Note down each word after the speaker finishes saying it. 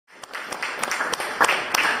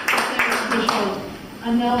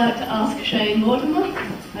I'd now like to ask Shane Mortimer,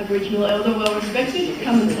 Aboriginal elder well respected, to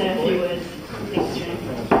come and say a few words. Thanks, Shane.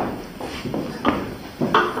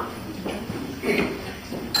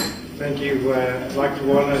 Thank you. I'd like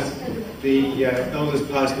to honour the elders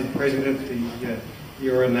past and present of the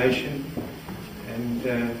Eora Nation, and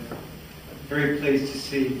very pleased to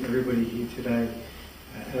see everybody here today.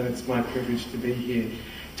 And it's my privilege to be here.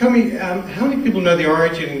 Tell me, how many people know the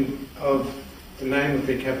origin of the name of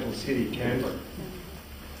their capital city, Canberra?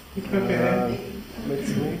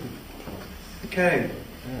 Okay.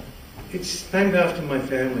 It's named after my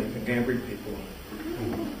family, the Ngambri people.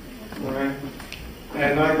 All right.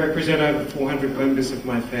 And I represent over 400 members of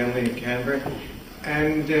my family in Canberra.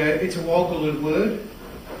 And it's a Walgaloo word.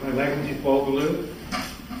 My language is Walgaloo.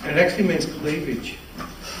 And it actually means cleavage.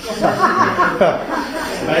 Space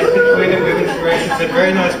between the women's breasts. It's a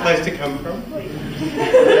very nice place to come from. And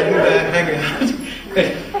hang out.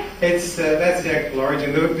 That's the actual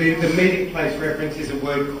origin. The meeting place reference is a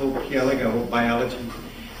word called Pielago, or biology,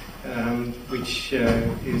 which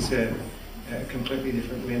is a completely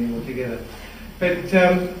different meaning altogether. But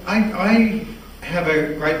I have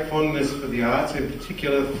a great fondness for the arts, in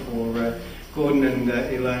particular for Gordon and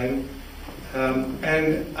Elaine, and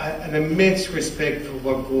an immense respect for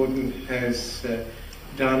what Gordon has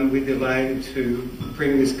done with Elaine to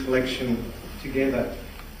bring this collection together.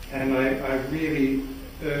 And I really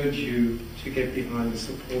urge you to get behind the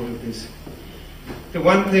support of this. The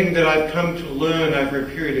one thing that I've come to learn over a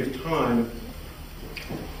period of time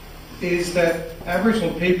is that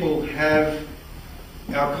Aboriginal people have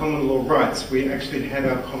our common law rights. We actually have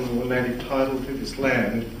our common law native title to this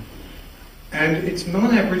land. And it's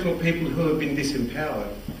non-Aboriginal people who have been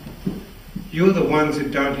disempowered. You're the ones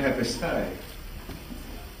that don't have a say.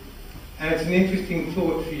 And it's an interesting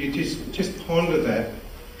thought for you to just ponder that,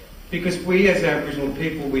 because we as Aboriginal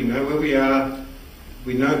people, we know where we are,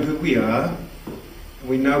 we know who we are, and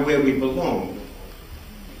we know where we belong.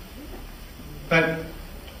 But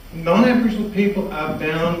non-Aboriginal people are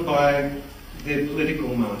bound by their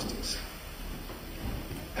political masters.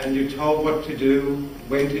 And you're told what to do,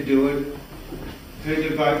 when to do it, who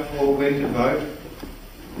to vote for, when to vote.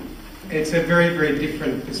 It's a very, very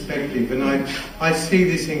different perspective. And I see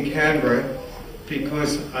this in Canberra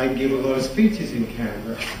because I give a lot of speeches in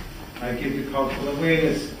Canberra. I give the cultural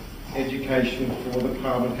awareness education for the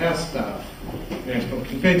Parliament House staff, National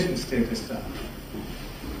Convention Centre staff,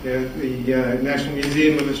 the National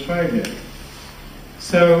Museum of Australia.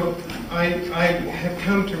 So I have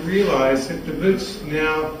come to realise that the boot's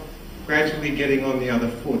now gradually getting on the other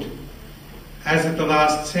foot. As of the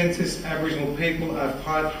last census, Aboriginal people are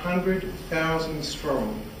 500,000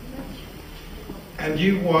 strong. And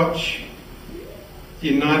you watch the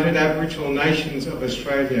United Aboriginal Nations of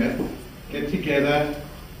Australia get together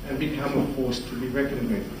and become a force to be reckoned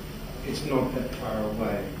with. It's not that far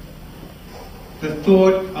away. The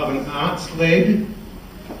thought of an arts-led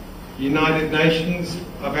United Nations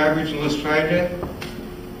of Aboriginal Australia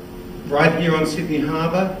right here on Sydney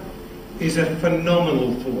Harbour is a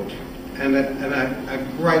phenomenal thought and a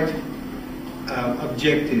great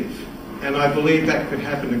objective. And I believe that could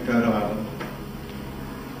happen at Goat Island.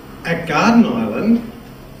 At Garden Island,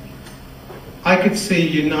 I could see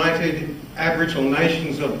United Aboriginal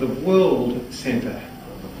Nations of the World Centre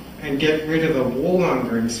and get rid of a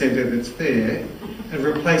warmongering centre that's there and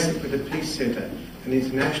replace it with a peace centre, an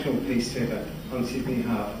international peace centre on Sydney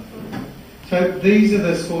Harbour. So these are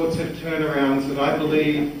the sorts of turnarounds that I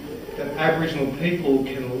believe that Aboriginal people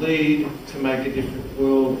can lead to make a different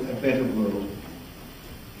world, a better world.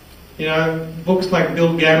 You know, books like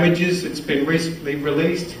Bill Gamage's, it's been recently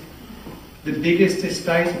released, The Biggest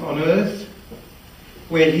Estate on Earth,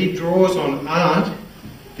 where he draws on art,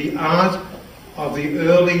 the art of the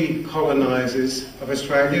early colonisers of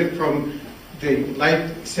Australia from the late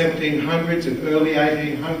 1700s and early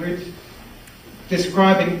 1800s,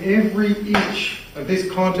 describing every inch of this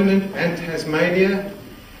continent and Tasmania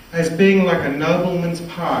as being like a nobleman's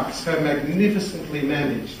park, so magnificently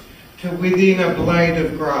managed, to within a blade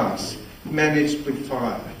of grass, managed with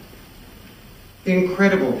fire.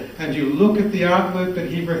 Incredible. And you look at the artwork that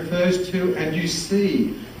he refers to and you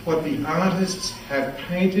see what the artists have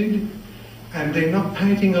painted, and they're not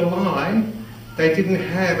painting a lie. They didn't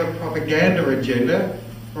have a propaganda agenda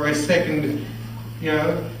or a second,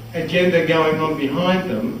 agenda going on behind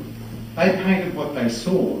them. They painted what they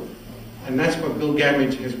saw, and that's what Bill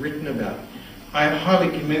Gamage has written about. I highly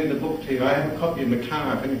commend the book to you. I have a copy in the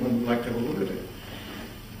car if anyone would like to have a look at it.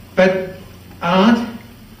 But art,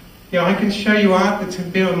 I can show you art that's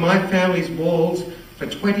been on my family's walls for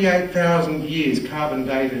 28,000 years, carbon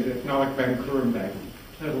dated at Nulloch Van Currumbag,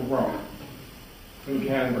 Turtle Rock. from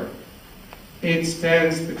Canberra. It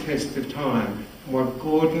stands the test of time. What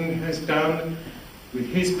Gordon has done with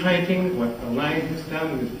his painting, what Elaine has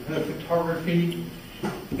done with her photography,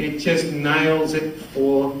 it just nails it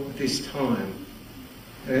for this time.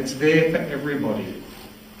 And it's there for everybody.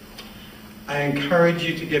 I encourage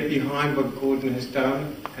you to get behind what Gordon has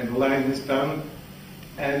done and Elaine has done,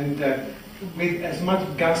 and with as much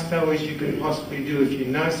gusto as you can possibly do. If you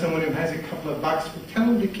know someone who has a couple of bucks, tell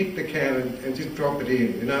them to kick the can and just drop it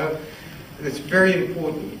in, you know. It's very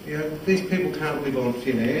important. You know, these people can't live on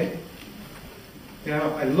thin air. You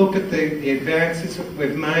know, I look at the advances that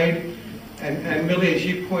we've made, and really, as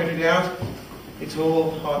you pointed out, it's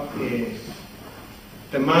all hot air.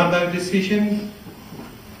 The Mabo decision,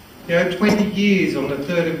 you know, 20 years on the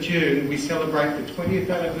 3rd of June, we celebrate the 20th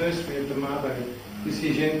anniversary of the Mabo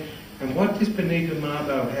decision, and what does Benita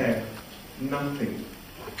Mabo have? Nothing.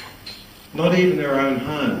 Not even their own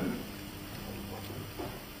home.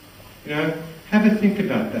 You know, have a think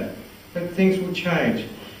about that. But things will change.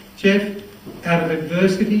 Jeff, out of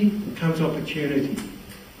adversity comes opportunity.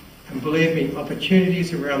 And believe me, opportunity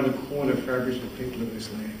is around the corner for Aboriginal people in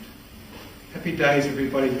this land. Happy days,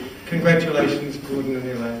 everybody. Congratulations, Gordon and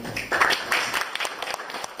Elaine.